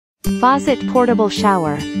Fawssit portable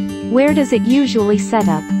shower. Where does it usually set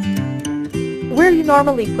up? Where you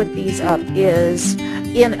normally put these up is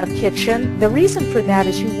in a kitchen. The reason for that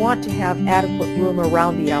is you want to have adequate room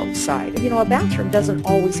around the outside. You know, a bathroom doesn't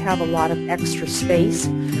always have a lot of extra space.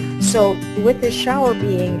 So with this shower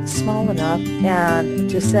being small enough and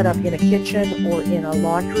to set up in a kitchen or in a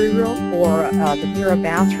laundry room or near a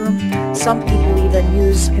bathroom, some people even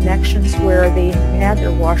use connections where they add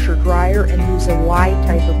their washer dryer and use a Y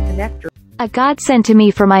type of connector. A godsend to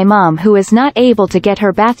me for my mom who is not able to get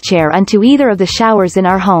her bath chair onto either of the showers in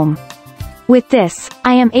our home. With this,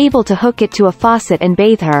 I am able to hook it to a faucet and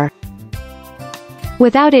bathe her.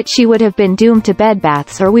 Without it she would have been doomed to bed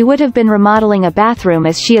baths, or we would have been remodeling a bathroom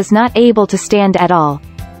as she is not able to stand at all.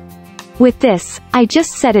 With this, I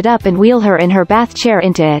just set it up and wheel her in her bath chair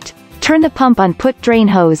into it, turn the pump on, put drain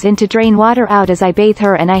hose in to drain water out as I bathe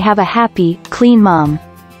her, and I have a happy, clean mom.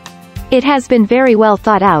 It has been very well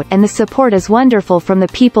thought out and the support is wonderful from the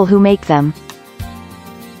people who make them.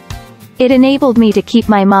 It enabled me to keep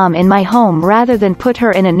my mom in my home rather than put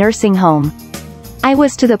her in a nursing home. I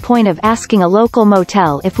was to the point of asking a local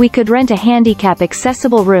motel if we could rent a handicap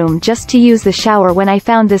accessible room just to use the shower when I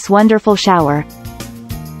found this wonderful shower.